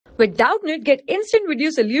With Doubtnut, get instant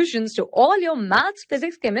video solutions to all your maths,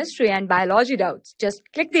 physics, chemistry, and biology doubts. Just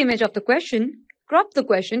click the image of the question, crop the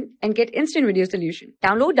question, and get instant video solution.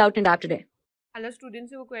 Download Doubtnut app today. Hello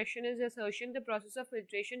students, your question is assertion. The process of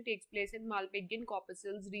filtration takes place in malpighian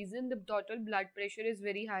corpuscles. Reason: the total blood pressure is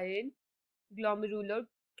very high in glomerular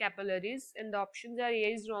capillaries. And the options are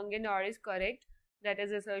A is wrong and R is correct. That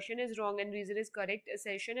is, assertion is wrong and reason is correct.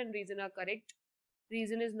 Assertion and reason are correct.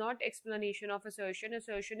 Reason is not explanation of assertion.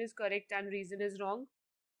 Assertion is correct and reason is wrong.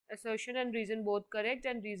 Assertion and reason both correct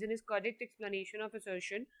and reason is correct explanation of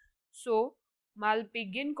assertion. So,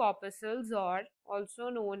 malpighian corpuscles, are also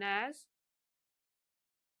known as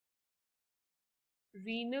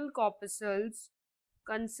renal corpuscles,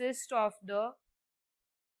 consist of the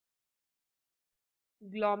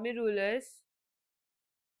glomerulus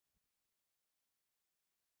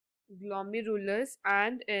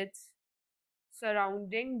and its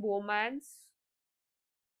surrounding Bowman's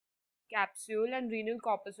capsule, and renal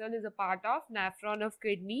corpuscle is a part of nephron of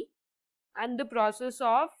kidney, and the process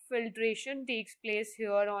of filtration takes place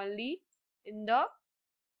here only in the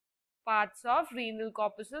parts of renal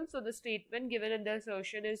corpuscle. So the statement given in the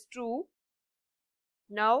assertion is true.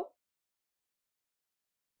 Now,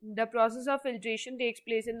 the process of filtration takes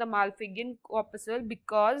place in the malpighian corpuscle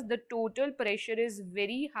because the total pressure is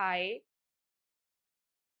very high.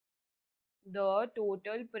 The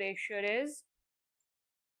total pressure is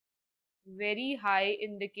very high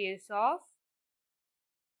in the case of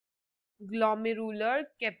glomerular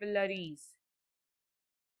capillaries.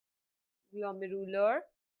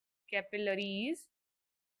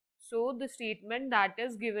 So the statement that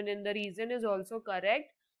is given in the reason is also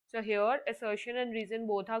correct. So here assertion and reason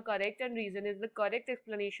both are correct and reason is the correct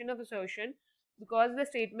explanation of assertion because the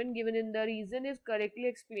statement given in the reason is correctly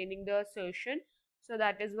explaining the assertion. So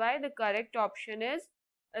that is why the correct option is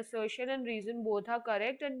assertion and reason both are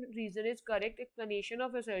correct and reason is correct explanation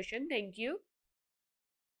of assertion. Thank you.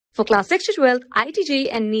 For class 6 to 12, IIT JEE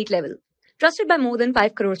and NEET level. Trusted by more than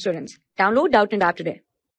 5 crore students. Download Doubtnut app today.